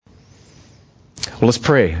Well, let's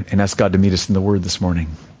pray and ask God to meet us in the Word this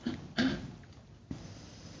morning.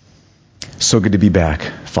 So good to be back,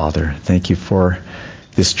 Father. Thank you for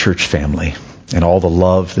this church family and all the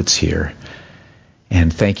love that's here.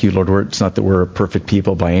 And thank you, Lord, it's not that we're a perfect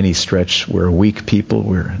people by any stretch. We're a weak people.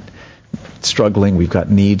 We're struggling. We've got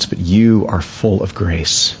needs, but you are full of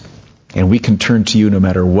grace. And we can turn to you no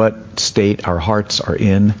matter what state our hearts are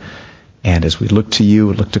in. And as we look to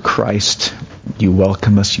you, look to Christ, you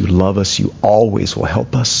welcome us, you love us, you always will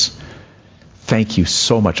help us. Thank you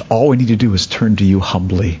so much. All we need to do is turn to you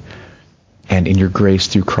humbly. And in your grace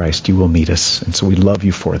through Christ, you will meet us. And so we love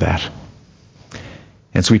you for that.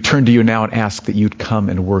 And so we turn to you now and ask that you'd come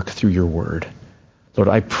and work through your word. Lord,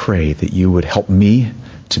 I pray that you would help me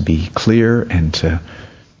to be clear and to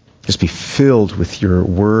just be filled with your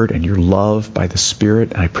word and your love by the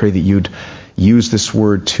Spirit. And I pray that you'd use this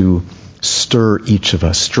word to stir each of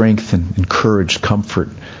us, strengthen, encourage, comfort,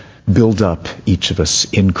 build up each of us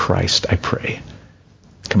in Christ, I pray.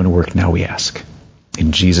 Come and work now, we ask.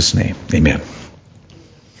 In Jesus' name, amen.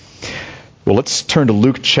 Well, let's turn to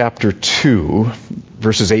Luke chapter 2,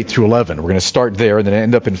 verses 8 through 11. We're going to start there and then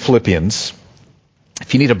end up in Philippians.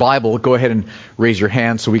 If you need a Bible, go ahead and raise your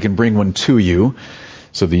hand so we can bring one to you.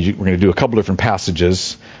 So we're going to do a couple different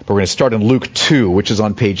passages. But we're going to start in Luke 2, which is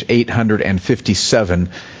on page 857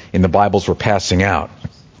 in the Bibles we're passing out.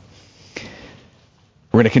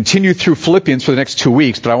 We're going to continue through Philippians for the next 2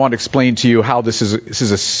 weeks, but I want to explain to you how this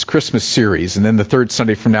is a Christmas series. And then the third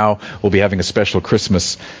Sunday from now, we'll be having a special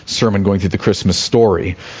Christmas sermon going through the Christmas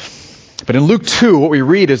story. But in Luke 2, what we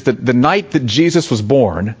read is that the night that Jesus was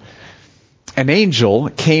born, an angel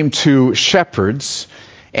came to shepherds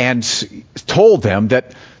and told them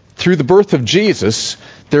that through the birth of Jesus,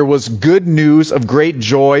 there was good news of great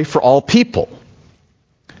joy for all people.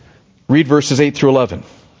 Read verses 8 through 11.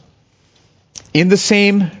 In the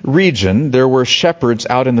same region, there were shepherds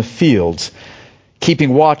out in the fields,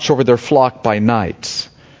 keeping watch over their flock by night.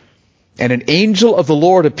 And an angel of the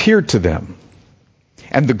Lord appeared to them,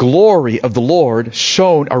 and the glory of the Lord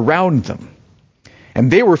shone around them,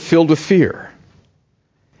 and they were filled with fear.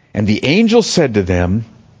 And the angel said to them,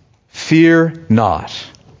 "Fear not,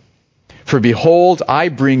 for behold, I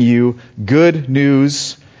bring you good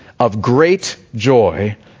news of great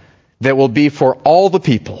joy that will be for all the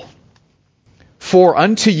people. For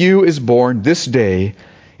unto you is born this day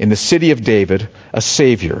in the city of David a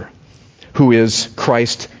Savior, who is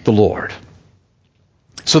Christ the Lord."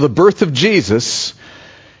 So the birth of Jesus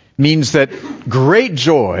means that great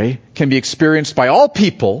joy can be experienced by all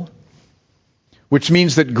people, which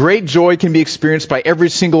means that great joy can be experienced by every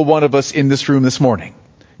single one of us in this room this morning.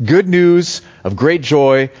 Good news of great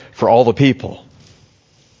joy for all the people.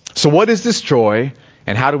 So what is this joy,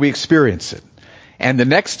 and how do we experience it? And the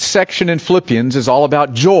next section in Philippians is all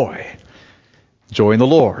about joy. Joy in the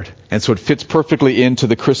Lord. And so it fits perfectly into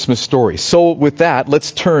the Christmas story. So with that,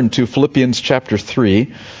 let's turn to Philippians chapter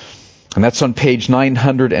 3. And that's on page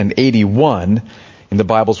 981 in the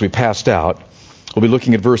Bibles we passed out. We'll be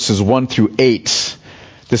looking at verses 1 through 8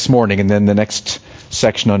 this morning, and then the next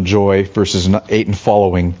section on joy, verses 8 and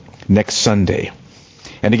following, next Sunday.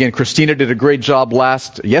 And again, Christina did a great job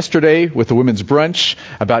yesterday with the women's brunch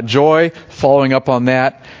about joy, following up on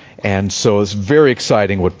that. And so it's very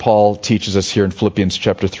exciting what Paul teaches us here in Philippians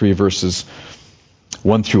chapter 3, verses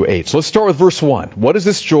 1 through 8. So let's start with verse 1. What is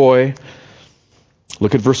this joy?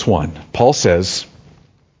 Look at verse 1. Paul says,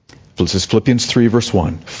 this is Philippians 3, verse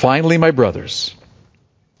 1. "Finally, my brothers,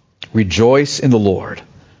 rejoice in the Lord.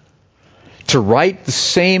 To write the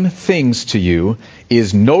same things to you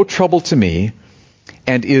is no trouble to me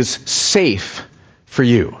and is safe for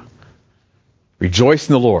you." Rejoice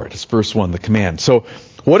in the Lord. It's verse 1, the command. So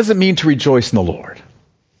what does it mean to rejoice in the Lord?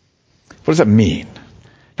 What does that mean?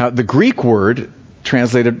 Now, the Greek word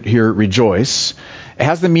translated here, rejoice, it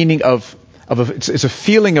has the meaning of it's a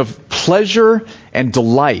feeling of pleasure and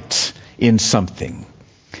delight in something.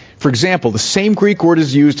 For example, the same Greek word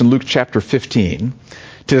is used in Luke chapter 15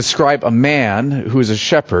 to describe a man who is a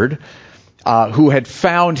shepherd who had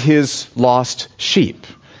found his lost sheep.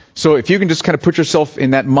 So if you can just kind of put yourself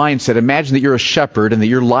in that mindset, imagine that you're a shepherd and that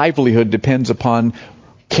your livelihood depends upon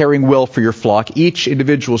caring well for your flock. Each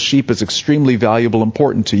individual sheep is extremely valuable,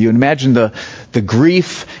 important to you. And imagine the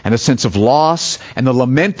grief and a sense of loss and the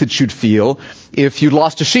lament that you'd feel if you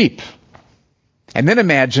lost a sheep. And then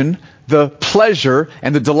imagine the pleasure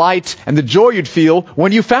and the delight and the joy you'd feel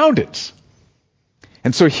when you found it.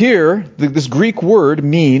 And so here, this Greek word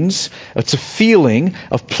means, it's a feeling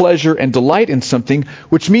of pleasure and delight in something,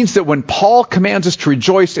 which means that when Paul commands us to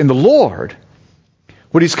rejoice in the Lord,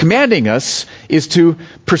 what he's commanding us is to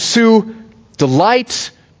pursue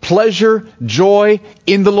delight, pleasure, joy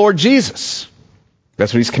in the Lord Jesus.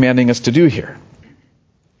 That's what he's commanding us to do here.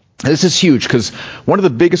 This is huge because one of the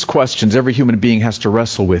biggest questions every human being has to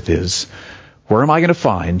wrestle with is, where am I going to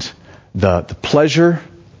find the pleasure,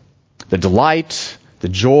 the delight, the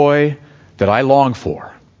joy that I long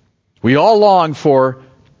for? We all long for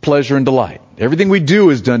pleasure and delight. Everything we do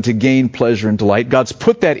is done to gain pleasure and delight. God's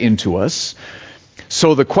put that into us.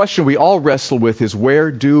 So the question we all wrestle with is,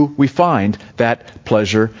 where do we find that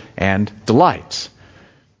pleasure and delight?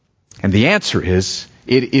 And the answer is,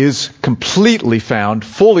 it is completely found,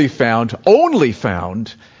 fully found, only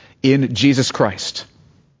found in Jesus Christ.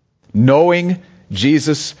 Knowing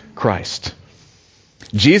Jesus Christ.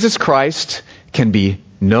 Jesus Christ can be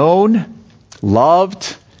known,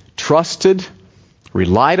 loved, trusted,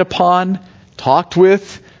 relied upon, talked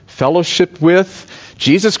with, fellowshiped with.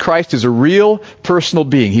 Jesus Christ is a real personal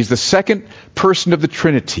being. He's the second person of the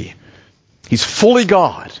Trinity. He's fully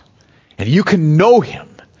God. And you can know him.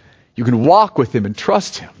 You can walk with him and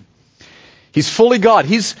trust him. He's fully God.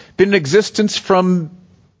 He's been in existence from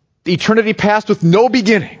eternity past with no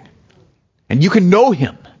beginning. And you can know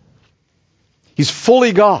him. He's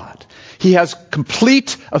fully God. He has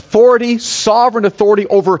complete authority, sovereign authority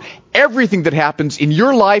over everything that happens in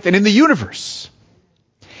your life and in the universe.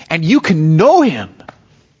 And you can know him.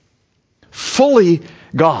 Fully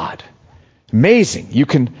God. Amazing. You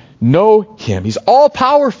can know him. He's all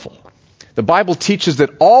powerful. The Bible teaches that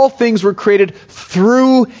all things were created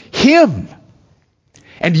through him.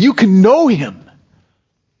 And you can know him.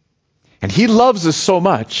 And he loves us so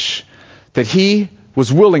much that he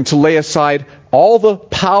was willing to lay aside all the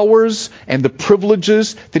powers and the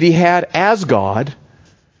privileges that he had as God,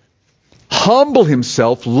 humble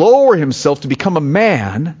himself, lower himself to become a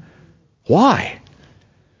man. Why?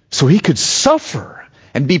 So he could suffer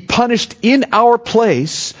and be punished in our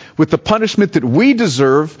place with the punishment that we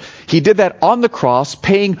deserve. He did that on the cross,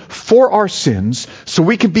 paying for our sins, so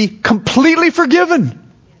we can be completely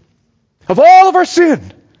forgiven of all of our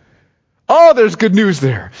sin. Oh, there's good news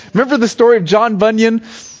there. Remember the story of John Bunyan?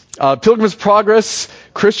 Pilgrim's Progress,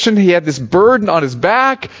 Christian, he had this burden on his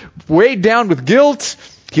back, weighed down with guilt.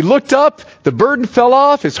 He looked up, the burden fell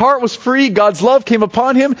off, his heart was free, God's love came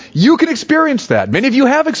upon him. You can experience that. Many of you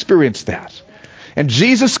have experienced that. And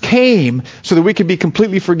Jesus came so that we could be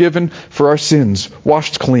completely forgiven for our sins,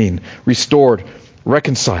 washed clean, restored,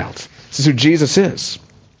 reconciled. This is who Jesus is.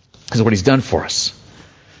 This is what he's done for us.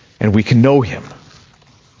 And we can know him.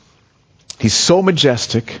 He's so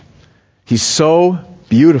majestic. He's so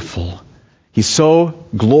beautiful. He's so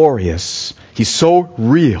glorious. He's so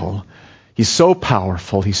real. He's so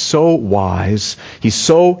powerful. He's so wise. He's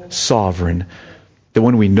so sovereign that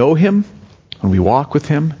when we know him, when we walk with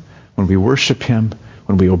him, when we worship him,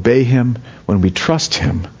 when we obey him, when we trust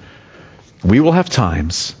him, we will have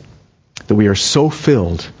times that we are so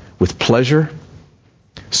filled with pleasure,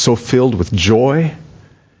 so filled with joy,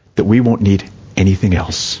 that we won't need anything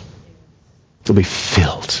else. It'll be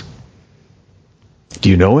filled. Do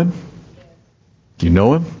you know him? Do you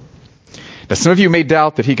know him? Now, some of you may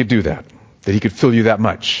doubt that he could do that he could fill you that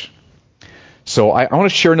much. So I want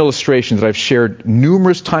to share an illustration that I've shared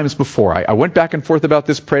numerous times before. I went back and forth about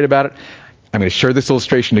this, prayed about it. I'm going to share this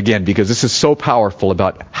illustration again because this is so powerful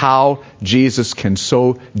about how Jesus can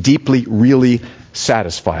so deeply, really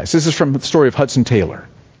satisfy us. This is from the story of Hudson Taylor,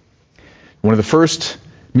 one of the first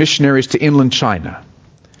missionaries to inland China,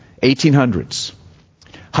 1800s.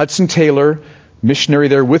 Hudson Taylor, missionary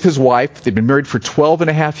there with his wife. They'd been married for 12 and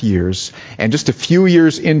a half years. And just a few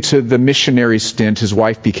years into the missionary stint, his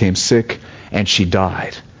wife became sick and she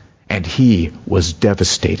died. And he was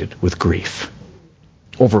devastated with grief.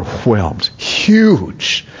 Overwhelmed.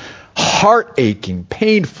 Huge, heart-aching,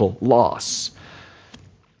 painful loss.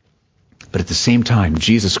 But at the same time,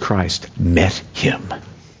 Jesus Christ met him.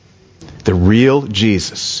 The real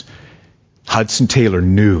Jesus. Hudson Taylor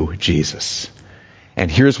knew Jesus.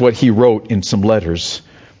 And here's what he wrote in some letters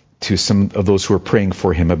to some of those who were praying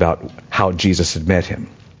for him about how Jesus had met him.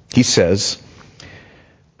 He says,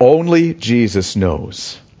 "Only Jesus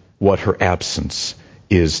knows what her absence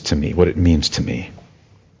is to me, what it means to me.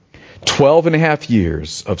 12 and a half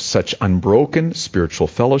years of such unbroken spiritual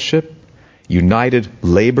fellowship, united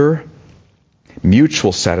labor,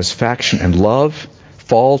 mutual satisfaction and love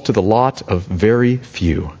fall to the lot of very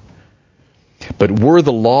few. But were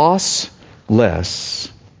the loss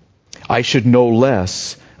less, I should know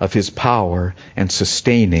less of his power and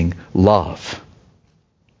sustaining love.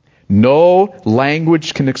 No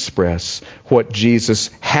language can express what Jesus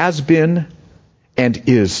has been and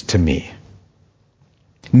is to me.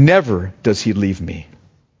 Never does he leave me.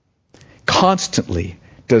 Constantly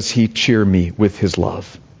does he cheer me with his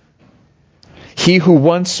love. He who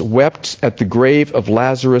once wept at the grave of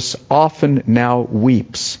Lazarus often now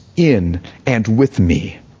weeps in and with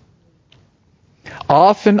me.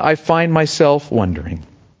 Often I find myself wondering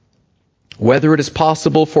whether it is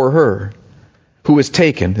possible for her who is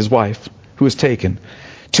taken, his wife, who is taken,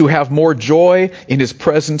 to have more joy in his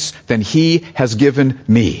presence than he has given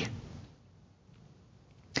me.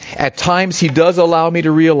 At times he does allow me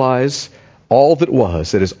to realize all that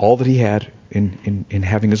was, that is, all that he had in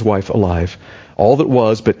having his wife alive, all that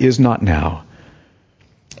was but is not now.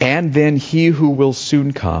 And then he who will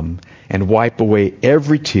soon come and wipe away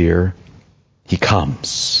every tear, he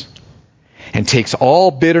comes and takes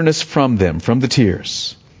all bitterness from them, from the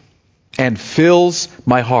tears, and fills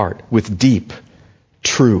my heart with deep,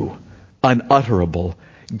 true, unutterable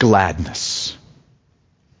gladness.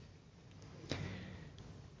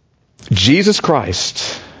 Jesus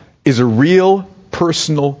Christ is a real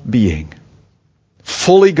personal being,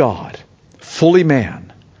 fully God, fully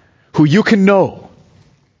man, who you can know.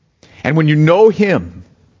 And when you know Him,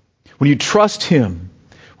 when you trust Him,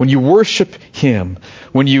 when you worship Him,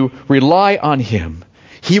 when you rely on Him,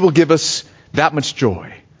 He will give us that much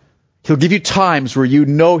joy. He'll give you times where you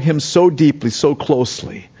know Him so deeply, so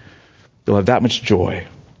closely. You'll have that much joy.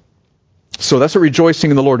 So that's what rejoicing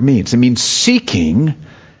in the Lord means. It means seeking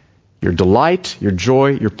your delight, your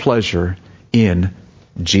joy, your pleasure in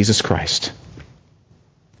Jesus Christ.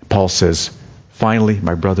 Paul says, finally,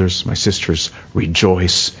 my brothers, my sisters,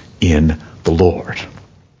 rejoice in the Lord.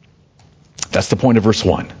 That's the point of verse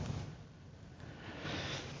 1.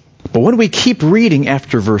 But when we keep reading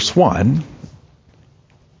after verse 1,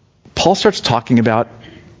 Paul starts talking about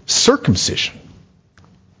circumcision.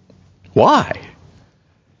 Why?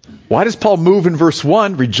 Why does Paul move in verse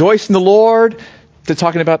 1, rejoice in the Lord, to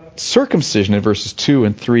talking about circumcision in verses 2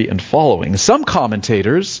 and 3 and following? Some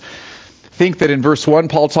commentators think that in verse 1,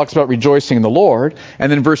 Paul talks about rejoicing in the Lord,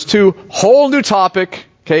 and then in verse 2, whole new topic,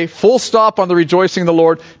 okay, full stop on the rejoicing in the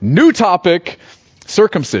Lord, new topic,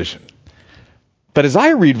 circumcision. But as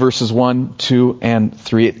I read verses 1, 2, and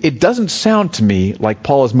 3, it doesn't sound to me like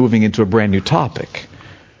Paul is moving into a brand new topic.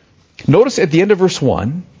 Notice at the end of verse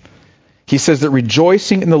 1, he says that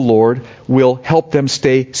rejoicing in the Lord will help them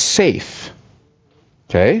stay safe.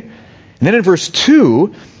 Okay? And then in verse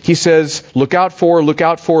 2, he says, look out for, look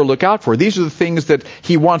out for, look out for. These are the things that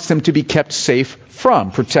he wants them to be kept safe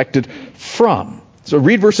from, protected from. So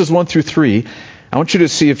read verses 1 through 3. I want you to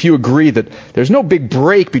see if you agree that there's no big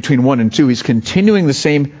break between 1 and 2. He's continuing the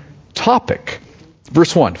same topic.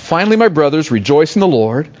 Verse 1, finally, my brothers, rejoice in the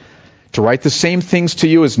Lord. To write the same things to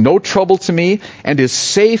you is no trouble to me and is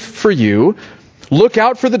safe for you. Look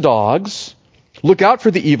out for the dogs. Look out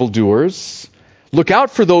for the evildoers. Look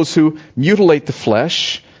out for those who mutilate the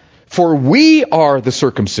flesh. For we are the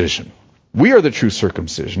circumcision. We are the true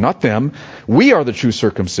circumcision, not them. We are the true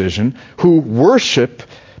circumcision who worship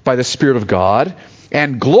by the Spirit of God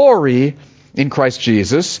and glory in Christ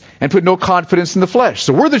Jesus and put no confidence in the flesh.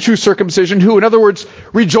 So we're the true circumcision who, in other words,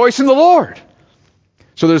 rejoice in the Lord.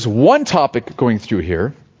 So there's one topic going through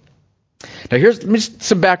here. Now here's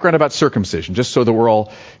some background about circumcision, just so that we're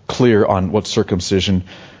all clear on what circumcision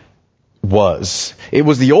was. It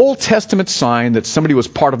was the Old Testament sign that somebody was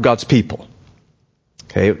part of God's people.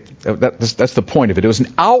 Okay, that's the point of it. It was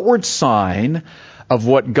an outward sign of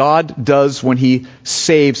what God does when He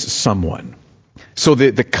saves someone. So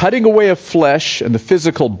the cutting away of flesh and the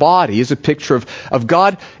physical body is a picture of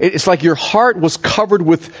God. It's like your heart was covered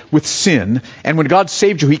with sin, and when God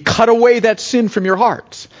saved you, He cut away that sin from your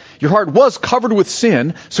heart. Your heart was covered with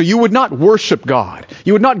sin, so you would not worship God.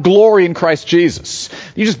 You would not glory in Christ Jesus.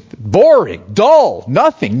 You're just boring, dull,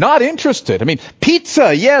 nothing, not interested. I mean,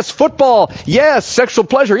 pizza, yes. Football, yes. Sexual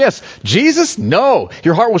pleasure, yes. Jesus, no.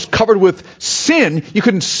 Your heart was covered with sin. You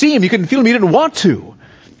couldn't see Him. You couldn't feel Him. You didn't want to.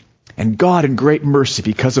 And God, in great mercy,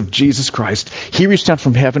 because of Jesus Christ, He reached down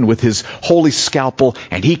from heaven with His holy scalpel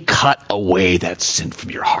and He cut away that sin from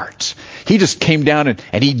your heart. He just came down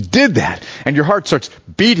and He did that. And your heart starts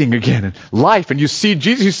beating again in life. And you see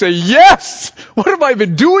Jesus, you say, yes! What have I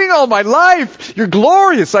been doing all my life? You're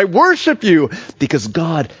glorious. I worship You. Because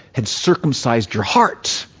God had circumcised your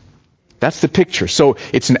heart. That's the picture. So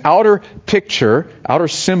it's an outer picture, outer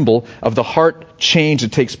symbol of the heart change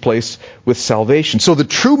that takes place with salvation. So the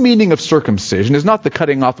true meaning of circumcision is not the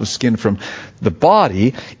cutting off of skin from the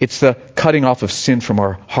body, it's the cutting off of sin from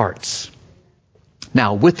our hearts.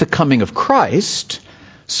 Now, with the coming of Christ,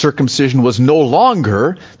 circumcision was no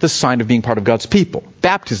longer the sign of being part of God's people.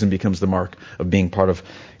 Baptism becomes the mark of being part of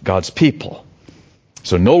God's people.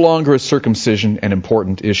 So no longer is circumcision an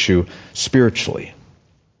important issue spiritually.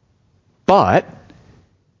 But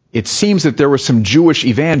it seems that there were some Jewish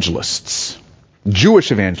evangelists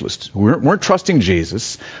Jewish evangelists who weren't trusting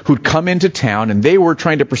Jesus, who'd come into town, and they were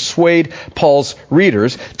trying to persuade Paul's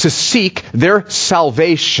readers to seek their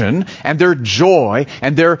salvation and their joy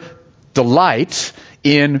and their delight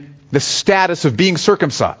in the status of being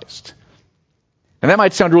circumcised. And that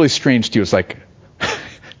might sound really strange to you. It's like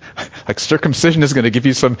circumcision is going to give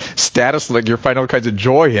you some status like you're finding all kinds of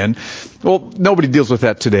joy in. Well, nobody deals with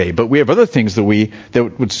that today, but we have other things that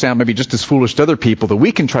would sound maybe just as foolish to other people that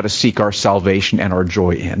we can try to seek our salvation and our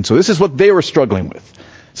joy in. So this is what they were struggling with.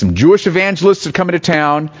 Some Jewish evangelists had come into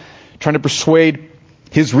town trying to persuade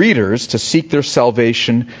his readers to seek their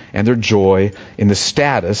salvation and their joy in the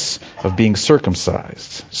status of being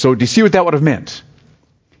circumcised. So do you see what that would have meant?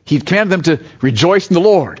 He commanded them to rejoice in the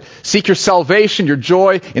Lord. Seek your salvation, your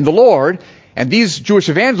joy in the Lord. And these Jewish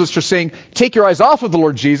evangelists are saying, take your eyes off of the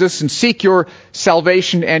Lord Jesus and seek your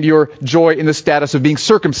salvation and your joy in the status of being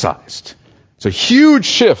circumcised. It's a huge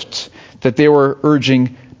shift that they were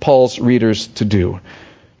urging Paul's readers to do.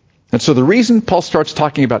 And so the reason Paul starts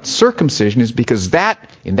talking about circumcision is because that,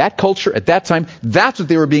 in that culture, at that time, that's what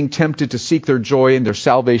they were being tempted to seek their joy and their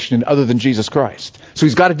salvation in other than Jesus Christ. So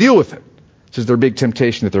he's got to deal with it. This is their big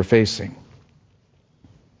temptation that they're facing.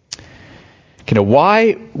 Okay, now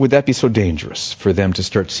why would that be so dangerous for them to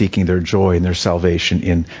start seeking their joy and their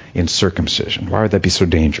salvation in circumcision? Why would that be so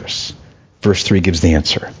dangerous? Verse 3 gives the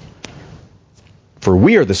answer. For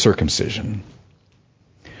we are the circumcision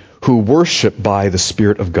who worship by the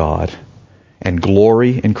Spirit of God and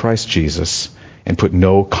glory in Christ Jesus and put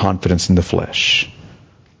no confidence in the flesh.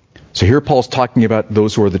 So here Paul's talking about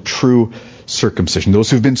those who are the true circumcision,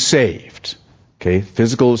 those who've been saved. Okay,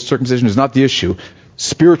 physical circumcision is not the issue.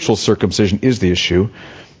 Spiritual circumcision is the issue.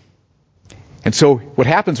 And so what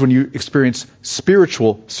happens when you experience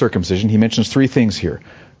spiritual circumcision, he mentions three things here.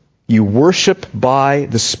 You worship by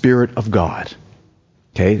the Spirit of God.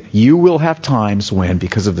 Okay, you will have times when,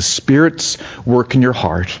 because of the Spirit's work in your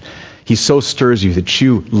heart, He so stirs you that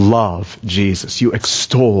you love Jesus. You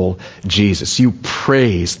extol Jesus. You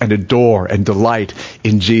praise and adore and delight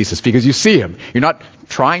in Jesus because you see Him. You're not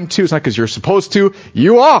trying to. It's not because you're supposed to.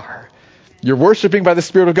 You are. You're worshiping by the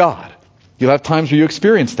Spirit of God. You'll have times where you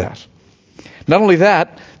experience that. Not only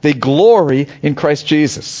that, they glory in Christ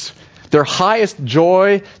Jesus. Their highest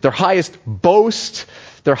joy, their highest boast,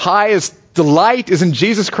 their highest delight is in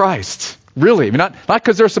Jesus Christ. Really. I mean, not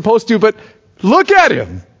because they're supposed to, but look at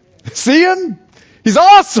Him. See Him? He's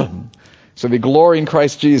awesome. So they glory in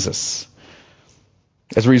Christ Jesus.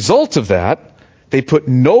 As a result of that, they put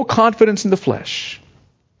no confidence in the flesh,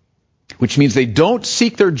 which means they don't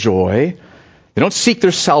seek their joy, they don't seek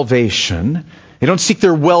their salvation, they don't seek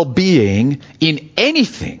their well-being in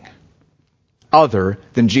anything other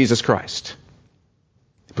than Jesus Christ.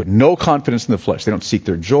 They put no confidence in the flesh. They don't seek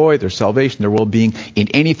their joy, their salvation, their well-being in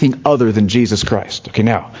anything other than Jesus Christ. Okay,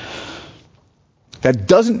 now, that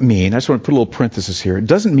doesn't mean, I just want to put a little parenthesis here, it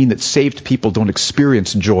doesn't mean that saved people don't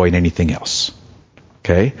experience joy in anything else.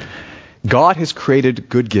 Okay? God has created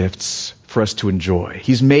good gifts for us to enjoy.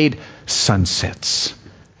 He's made sunsets.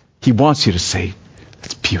 He wants you to say,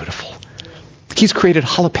 that's beautiful. He's created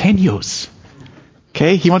jalapenos.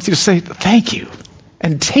 Okay? He wants you to say, thank you.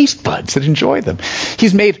 And taste buds that enjoy them.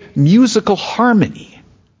 He's made musical harmony.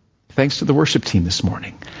 Thanks to the worship team this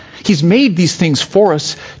morning. He's made these things for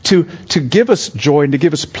us to give us joy and to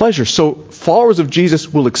give us pleasure. So followers of Jesus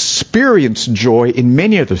will experience joy in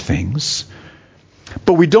many other things,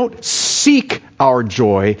 but we don't seek our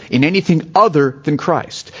joy in anything other than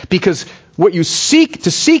Christ. Because what you seek,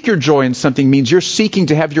 to seek your joy in something means you're seeking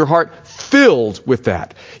to have your heart filled with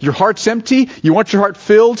that. Your heart's empty, you want your heart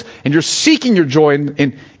filled, and you're seeking your joy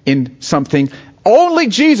in something. Only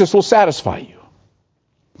Jesus will satisfy you.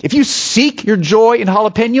 If you seek your joy in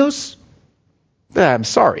jalapenos, I'm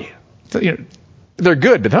sorry. They're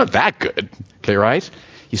good, but they're not that good. Okay, right?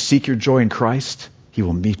 You seek your joy in Christ, He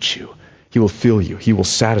will meet you. He will fill you. He will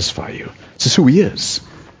satisfy you. This is who He is.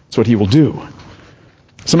 It's what He will do.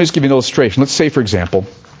 So let me just give you an illustration. Let's say, for example,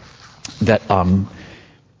 that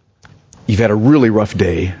you've had a really rough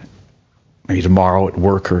day, maybe tomorrow at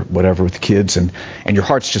work or whatever with the kids, and your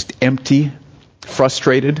heart's just empty,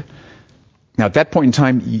 frustrated. Now, at that point in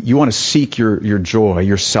time, you want to seek your joy,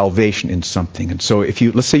 your salvation in something. And so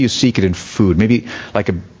let's say you seek it in food, maybe like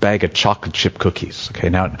a bag of chocolate chip cookies. Okay,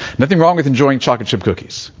 now, nothing wrong with enjoying chocolate chip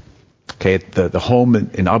cookies. Okay, at the home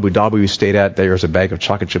in Abu Dhabi we stayed at, there's a bag of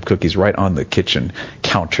chocolate chip cookies right on the kitchen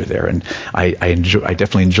counter there. And I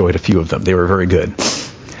definitely enjoyed a few of them. They were very good.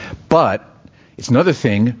 But it's another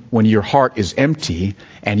thing when your heart is empty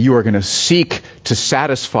and you are going to seek to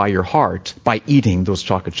satisfy your heart by eating those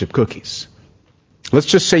chocolate chip cookies. Let's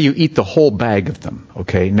just say you eat the whole bag of them.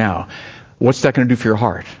 Okay, now, what's that going to do for your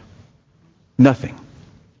heart? Nothing.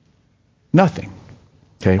 Nothing.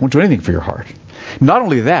 Okay? It won't do anything for your heart. Not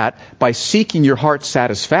only that, by seeking your heart's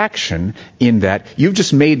satisfaction in that, you've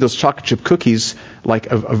just made those chocolate chip cookies like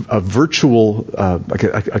a virtual, like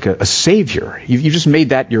a savior. You've just made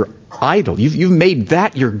that your idol. You've made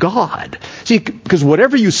that your God. See, because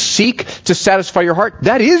whatever you seek to satisfy your heart,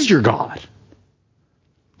 that is your God.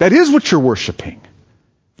 That is what you're worshiping.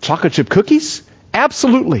 Chocolate chip cookies?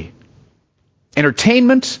 Absolutely.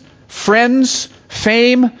 Entertainment, friends,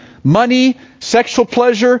 fame, money, sexual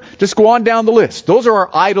pleasure, just go on down the list. Those are our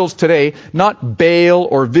idols today, not Baal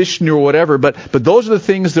or Vishnu or whatever, but those are the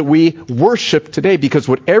things that we worship today, because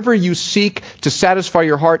whatever you seek to satisfy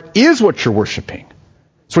your heart is what you're worshiping.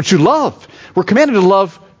 It's what you love. We're commanded to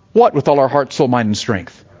love what with all our heart, soul, mind, and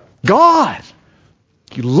strength? God.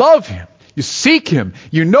 You love Him. You seek Him.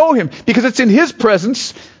 You know Him, because it's in His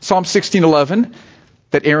presence, Psalm 16:11,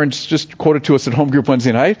 that Aaron just quoted to us at Home Group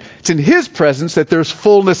Wednesday night. It's in His presence that there's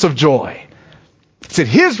fullness of joy. It's at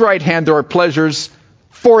His right hand there are pleasures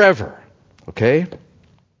forever. Okay?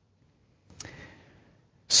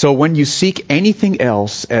 So when you seek anything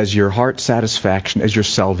else as your heart satisfaction, as your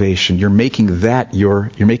salvation, you're making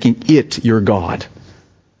it your God.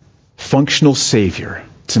 Functional Savior.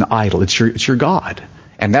 It's an idol. It's your God.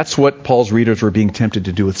 And that's what Paul's readers were being tempted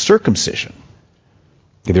to do with circumcision.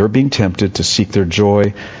 They were being tempted to seek their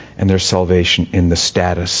joy and their salvation in the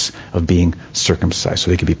status of being circumcised.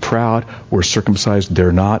 So they could be proud, we're circumcised,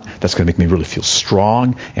 they're not. That's going to make me really feel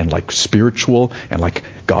strong and like spiritual and like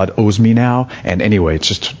God owes me now. And anyway,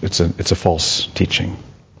 it's a false teaching.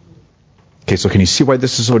 Okay, so can you see why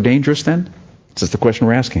this is so dangerous then? This is the question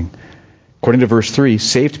we're asking. According to verse 3,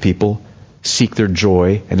 saved people seek their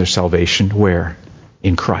joy and their salvation where?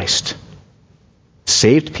 In Christ.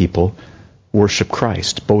 Saved people worship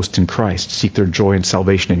Christ, boast in Christ, seek their joy and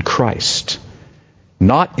salvation in Christ,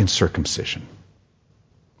 not in circumcision,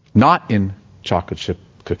 not in chocolate chip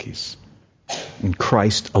cookies, in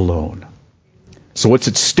Christ alone. So what's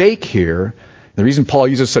at stake here, the reason Paul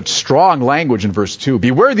uses such strong language in verse 2,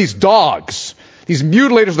 beware these dogs, these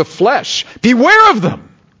mutilators of the flesh, beware of them.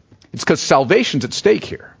 It's because salvation's at stake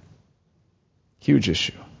here. Huge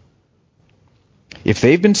issue. If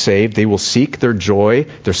they've been saved, they will seek their joy,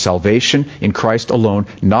 their salvation in Christ alone,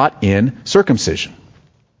 not in circumcision.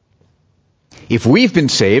 If we've been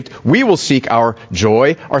saved, we will seek our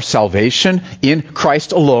joy, our salvation in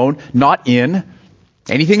Christ alone, not in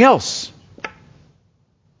anything else.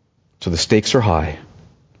 So the stakes are high.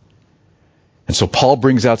 And so Paul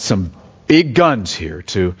brings out some big guns here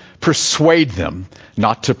to persuade them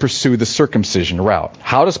not to pursue the circumcision route.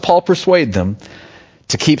 How does Paul persuade them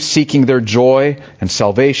to keep seeking their joy and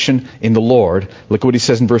salvation in the Lord? Look at what he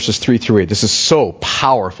says in verses 3 through 8. This is so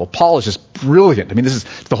powerful. Paul is just brilliant. I mean, this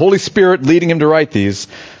is the Holy Spirit leading him to write these.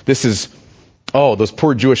 This is, those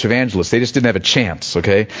poor Jewish evangelists. They just didn't have a chance,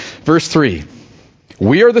 okay? Verse 3.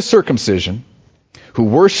 We are the circumcision who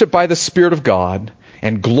worship by the Spirit of God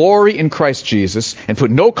and glory in Christ Jesus and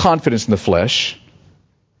put no confidence in the flesh,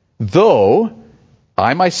 though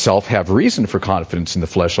I myself have reason for confidence in the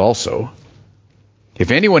flesh also. If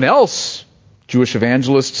anyone else, Jewish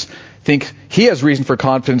evangelists, think he has reason for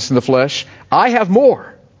confidence in the flesh, I have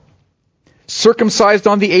more. Circumcised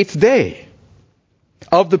on the 8th day,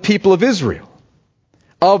 of the people of Israel,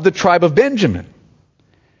 of the tribe of Benjamin,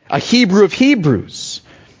 a Hebrew of Hebrews,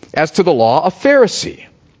 as to the law, a Pharisee,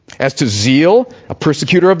 as to zeal, a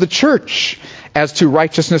persecutor of the church, as to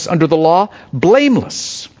righteousness under the law,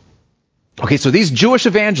 blameless. Okay, so these Jewish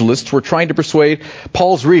evangelists were trying to persuade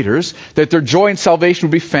Paul's readers that their joy and salvation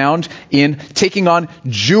would be found in taking on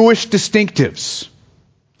Jewish distinctives,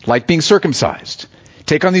 like being circumcised.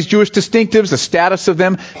 Take on these Jewish distinctives, the status of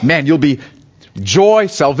them. Man, you'll be joy,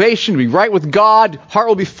 salvation, be right with God, heart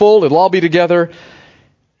will be full, it'll all be together.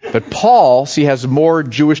 But Paul, has more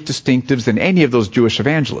Jewish distinctives than any of those Jewish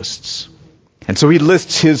evangelists. And so he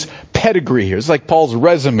lists his pedigree here. It's like Paul's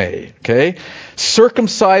resume, okay?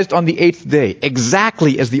 Circumcised on the 8th day,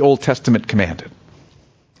 exactly as the Old Testament commanded.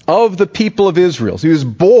 Of the people of Israel. So he was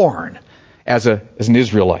born as an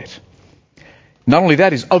Israelite. Not only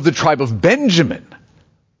that, he's of the tribe of Benjamin.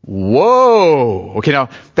 Whoa! Okay, now,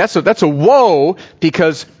 that's a whoa,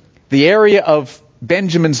 because the area of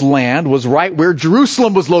Benjamin's land was right where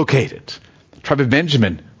Jerusalem was located. The tribe of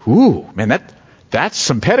Benjamin. Ooh, man, that's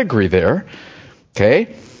some pedigree there.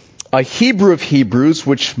 Okay? A Hebrew of Hebrews,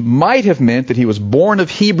 which might have meant that he was born of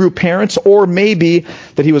Hebrew parents, or maybe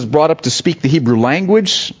that he was brought up to speak the Hebrew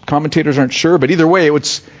language. Commentators aren't sure, but either way,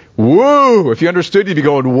 it's whoa. If you understood, you'd be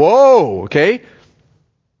going, whoa, okay?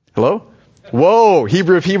 Hello? Whoa,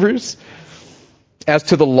 Hebrew of Hebrews. As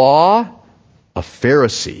to the law, a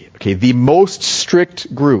Pharisee. Okay, the most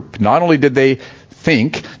strict group. Not only did they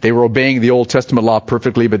think they were obeying the Old Testament law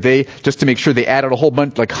perfectly, but they, just to make sure, they added a whole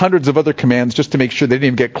bunch, like hundreds of other commands, just to make sure they didn't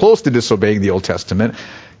even get close to disobeying the Old Testament.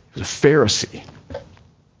 He was a Pharisee.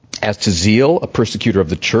 As to zeal, a persecutor of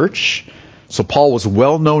the church. So Paul was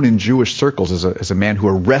well known in Jewish circles as a man who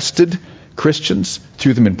arrested Christians,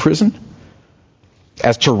 threw them in prison.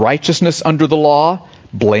 As to righteousness under the law,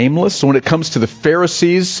 blameless. So when it comes to the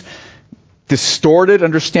Pharisees, distorted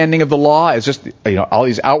understanding of the law is just, all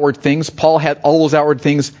these outward things. Paul had all those outward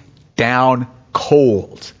things down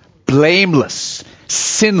cold, blameless,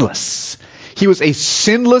 sinless. He was a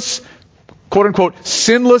sinless, quote unquote,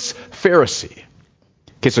 sinless Pharisee.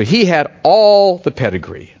 Okay, so he had all the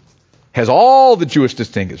pedigree, has all the Jewish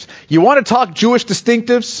distinctives. You want to talk Jewish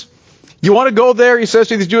distinctives? You want to go there, he says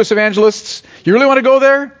to these Jewish evangelists? You really want to go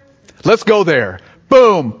there? Let's go there.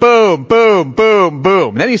 Boom, boom, boom, boom, boom.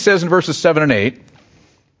 And then he says in verses 7 and 8,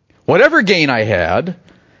 whatever gain I had,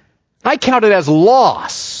 I counted as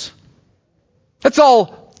loss. That's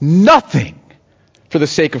all nothing for the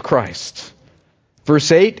sake of Christ.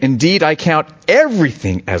 Verse 8, indeed I count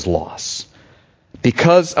everything as loss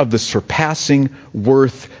because of the surpassing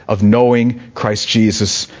worth of knowing Christ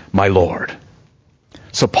Jesus my Lord.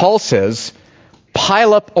 So Paul says,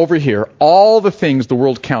 pile up over here all the things the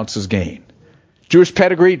world counts as gain. Jewish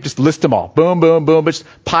pedigree, just list them all. Boom, boom, boom. Just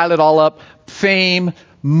pile it all up. Fame,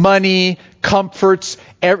 money, comforts,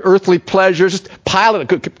 earthly pleasures. Just pile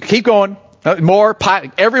it. Keep going. More.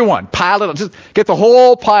 Everyone. Pile it up. Just get the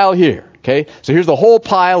whole pile here. Okay? So here's the whole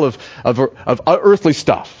pile of earthly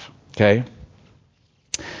stuff. Okay?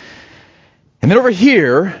 And then over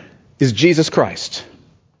here is Jesus Christ.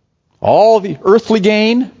 All the earthly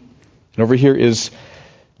gain. And over here is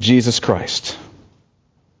Jesus Christ.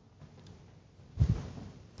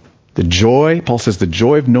 The joy, Paul says, the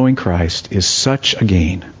joy of knowing Christ is such a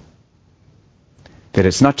gain that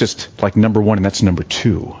it's not just like number one and that's number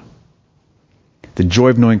two. The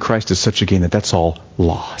joy of knowing Christ is such a gain that that's all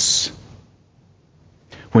loss.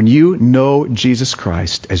 When you know Jesus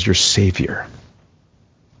Christ as your Savior,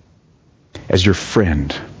 as your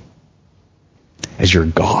friend, as your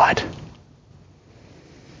God,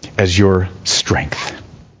 as your strength,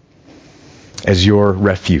 as your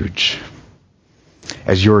refuge,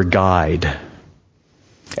 as your guide,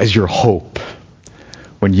 as your hope.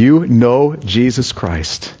 When you know Jesus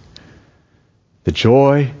Christ, the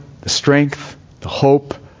joy, the strength, the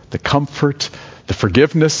hope, the comfort, the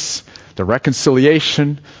forgiveness, the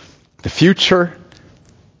reconciliation, the future,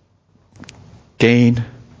 gain,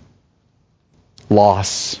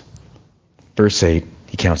 loss. Verse 8,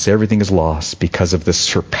 he counts everything as loss because of the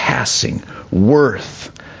surpassing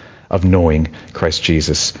worth of knowing Christ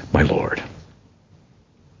Jesus, my Lord.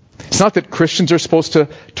 It's not that Christians are supposed to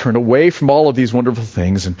turn away from all of these wonderful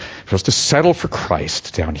things and supposed to settle for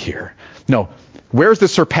Christ down here. No. Where's the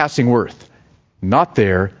surpassing worth? Not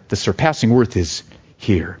there. The surpassing worth is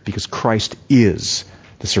here because Christ is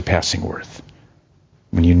the surpassing worth.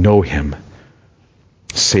 When you know Him,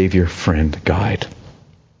 Savior, friend, guide.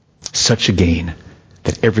 Such a gain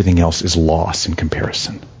that everything else is loss in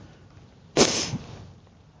comparison.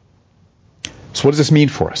 So what does this mean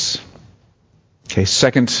for us? Okay,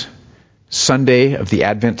 second Sunday of the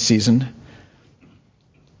Advent season.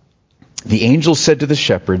 The angel said to the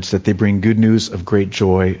shepherds that they bring good news of great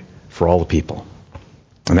joy for all the people.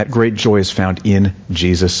 And that great joy is found in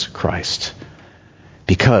Jesus Christ.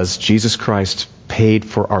 Because Jesus Christ paid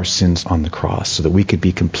for our sins on the cross so that we could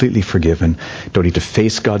be completely forgiven, don't need to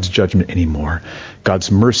face God's judgment anymore.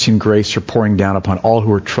 God's mercy and grace are pouring down upon all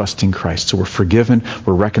who are trusting Christ. So we're forgiven,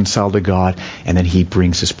 we're reconciled to God, and then He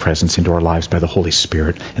brings His presence into our lives by the Holy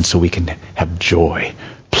Spirit, and so we can have joy,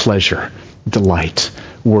 pleasure, delight,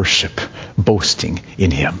 worship, boasting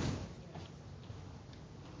in Him.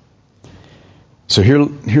 So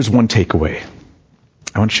here's one takeaway.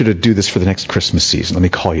 I want you to do this for the next Christmas season. Let me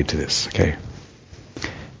call you to this, okay?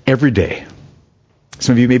 Every day.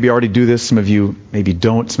 Some of you maybe already do this. Some of you maybe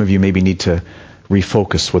don't. Some of you maybe need to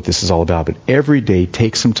refocus what this is all about. But every day,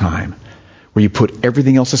 take some time where you put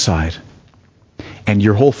everything else aside and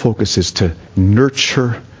your whole focus is to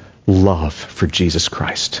nurture love for Jesus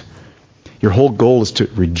Christ. Your whole goal is to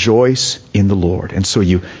rejoice in the Lord. And so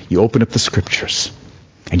you open up the Scriptures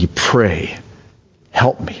and you pray.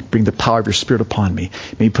 Help me. Bring the power of your Spirit upon me.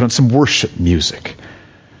 Maybe put on some worship music.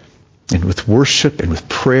 And with worship and with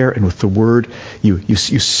prayer and with the Word, you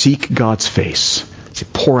seek God's face. Say,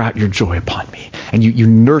 pour out your joy upon me. And you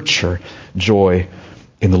nurture joy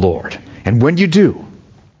in the Lord. And when you do,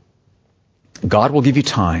 God will give you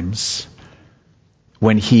times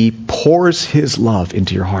when He pours His love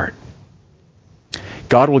into your heart.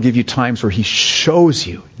 God will give you times where he shows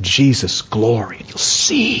you Jesus' glory. And you'll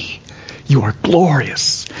see you are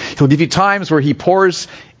glorious. He'll give you times where he pours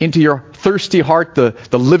into your thirsty heart the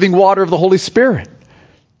living water of the Holy Spirit.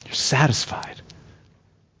 You're satisfied.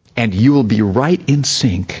 And you will be right in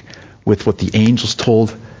sync with what the angels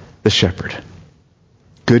told the shepherd.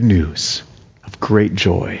 Good news of great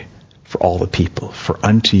joy for all the people. For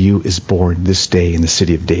unto you is born this day in the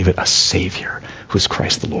city of David a Savior, who is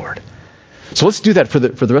Christ the Lord. So let's do that for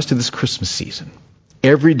the rest of this Christmas season.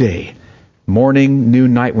 Every day, morning,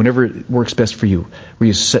 noon, night, whenever it works best for you, where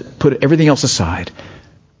you put everything else aside.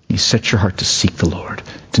 You set your heart to seek the Lord,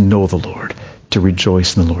 to know the Lord, to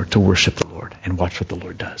rejoice in the Lord, to worship the Lord, and watch what the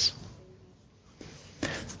Lord does.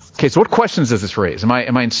 Okay, so what questions does this raise? Am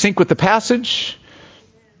I in sync with the passage?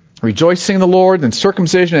 Rejoicing in the Lord and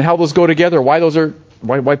circumcision and how those go together, why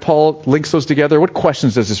Paul links those together. What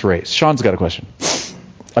questions does this raise? Sean's got a question.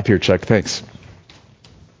 Up here, Chuck. Thanks.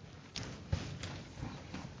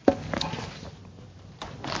 I'm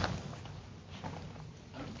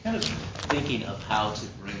kind of thinking of how to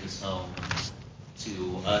bring this home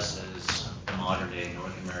to us as modern-day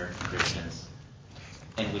North American Christians.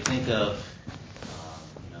 And we think of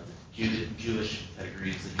the Jewish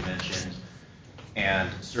pedigrees that you mentioned, and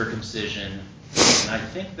circumcision. And I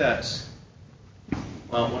think that,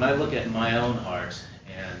 well, when I look at my own heart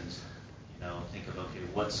and, think of, okay,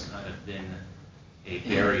 what's kind of been a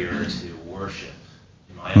barrier to worship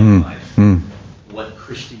in my own life? What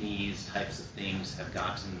Christianese types of things have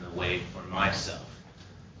gotten in the way for myself?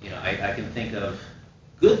 I can think of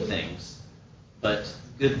good things, but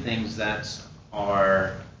good things that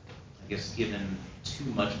are, I guess, given too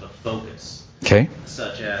much of a focus. Okay.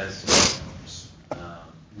 Such as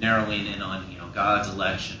narrowing in on God's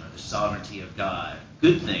election or the sovereignty of God.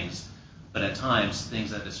 Good things, but at times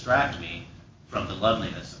things that distract me from the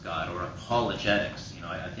loveliness of God, or apologetics.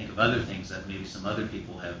 I think of other things that maybe some other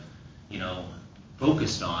people have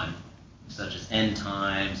focused on, such as end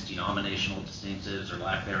times, denominational distinctives or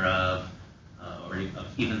lack thereof, or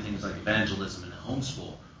even things like evangelism and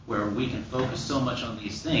homeschool, where we can focus so much on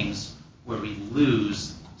these things where we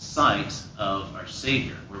lose sight of our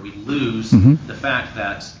Savior, where we lose the fact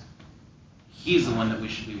that He's the one that we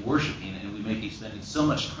should be worshiping, and we may be spending so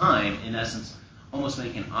much time, in essence, almost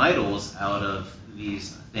making idols out of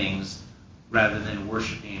these things rather than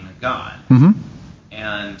worshiping God.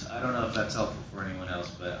 And I don't know if that's helpful for anyone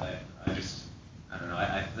else, but I don't know.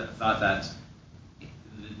 I thought that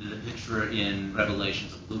the picture in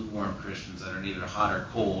Revelations of lukewarm Christians that are neither hot or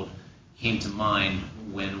cold came to mind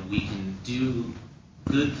when we can do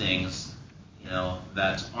good things,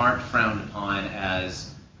 that aren't frowned upon as,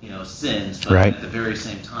 sins, but at the very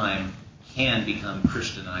same time can become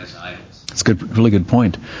Christianized idols. That's a really good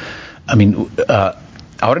point. I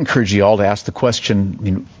would encourage you all to ask the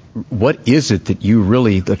question, what is it that you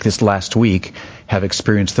really, like this last week, have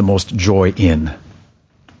experienced the most joy in?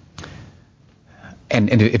 And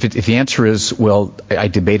if the answer is, well, I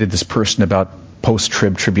debated this person about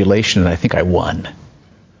post-trib tribulation and I think I won.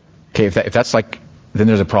 Okay, if that's like, then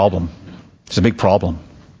there's a problem. There's a big problem,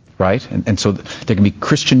 right? And so there can be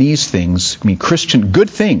Christianese things, good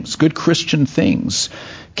things, good Christian things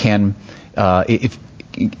can,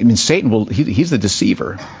 Satan he's the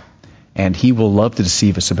deceiver, and he will love to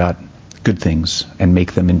deceive us about good things and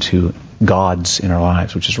make them into gods in our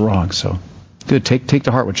lives, which is wrong. So, good. Take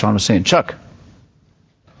to heart what Sean was saying. Chuck.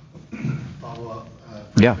 Follow up.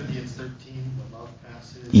 Yeah. Corinthians 13, the love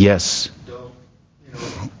passage. Yes. Don't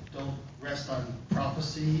rest on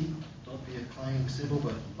prophecy. Don't be a clanging cymbal,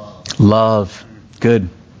 but love. Love. Good.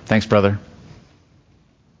 Thanks, brother.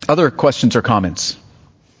 Other questions or comments?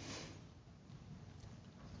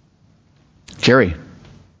 Jerry.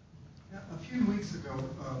 A few weeks ago,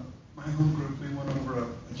 my home group, we went over a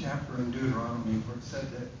chapter in Deuteronomy where it said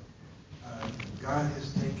that God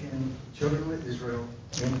has taken the children of Israel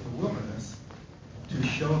into the wilderness to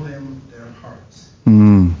show them their hearts.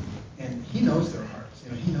 And He knows their hearts.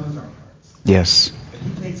 He knows our hearts. Yes. But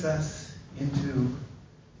He takes us into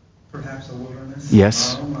perhaps a wilderness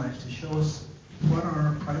yes. in our own lives to show us what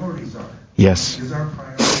our priorities are. Yes. Is our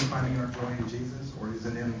priority finding our joy in Jesus, or is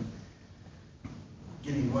it in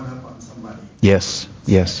getting one up on somebody? Yes.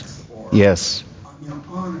 Yes. Or, yes. On and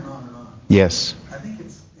on and on. Yes. I think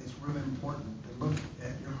it's really important to look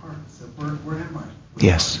at your heart. So where am I?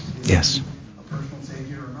 Yes. Yes. A personal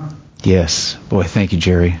Savior or not? Yes. Boy, thank you,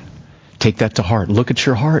 Jerry. Take that to heart. Look at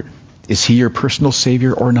your heart. Is He your personal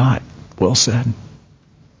Savior or not? Well said.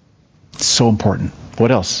 It's so important.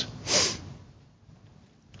 What else?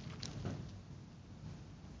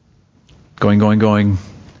 Going.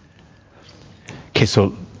 Okay,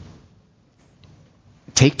 so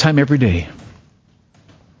take time every day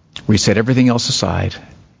where you set everything else aside,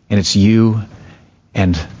 and it's you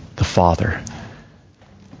and the Father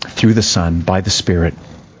through the Son, by the Spirit,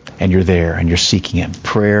 and you're there and you're seeking Him.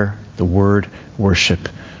 Prayer, the Word, worship.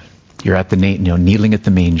 You're at the kneeling at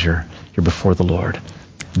the manger. You're before the Lord.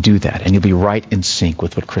 Do that, and you'll be right in sync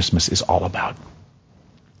with what Christmas is all about.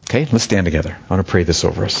 Okay, let's stand together. I want to pray this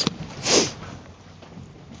over us.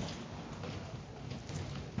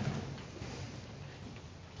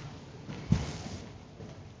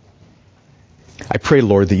 I pray,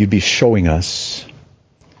 Lord, that you'd be showing us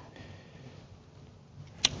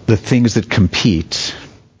the things that compete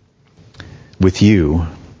with you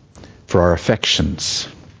for our affections,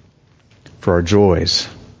 for our joys.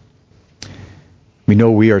 We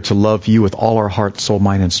know we are to love you with all our heart, soul,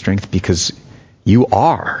 mind, and strength because you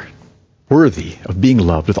are worthy of being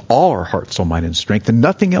loved with all our heart, soul, mind, and strength, and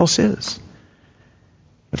nothing else is.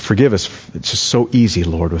 But forgive us. It's just so easy,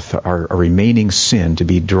 Lord, with our remaining sin to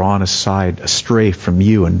be drawn aside, astray from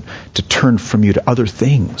you, and to turn from you to other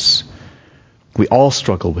things. We all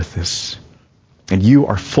struggle with this. And you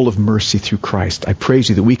are full of mercy through Christ. I praise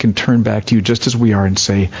you that we can turn back to you just as we are and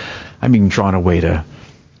say, I'm being drawn away to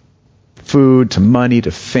food, to money,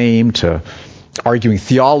 to fame, to arguing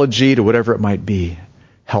theology, to whatever it might be.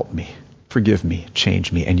 Help me, forgive me,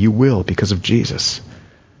 change me, and you will because of Jesus.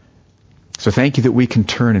 So thank you that we can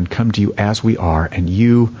turn and come to you as we are, and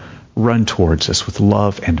you run towards us with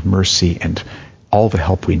love and mercy and all the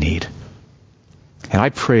help we need. And I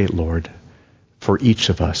pray, Lord, for each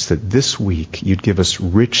of us that this week you'd give us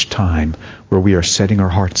rich time where we are setting our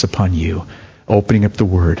hearts upon you, opening up the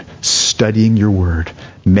Word, studying your Word,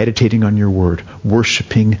 meditating on your Word,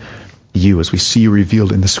 worshiping you as we see you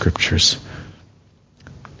revealed in the Scriptures.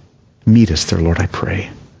 Meet us there, Lord, I pray.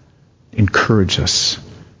 Encourage us,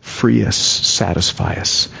 free us, satisfy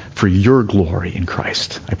us for your glory in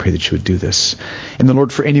Christ. I pray that you would do this. And then,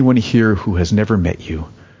 Lord, for anyone here who has never met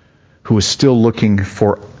you, who is still looking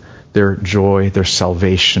for their joy, their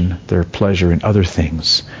salvation, their pleasure in other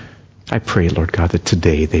things, I pray, Lord God, that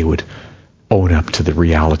today they would own up to the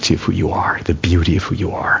reality of who you are, the beauty of who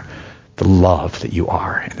you are, the love that you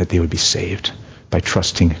are, and that they would be saved by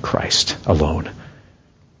trusting Christ alone.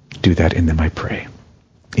 Do that in them, I pray.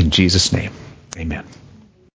 In Jesus' name, amen.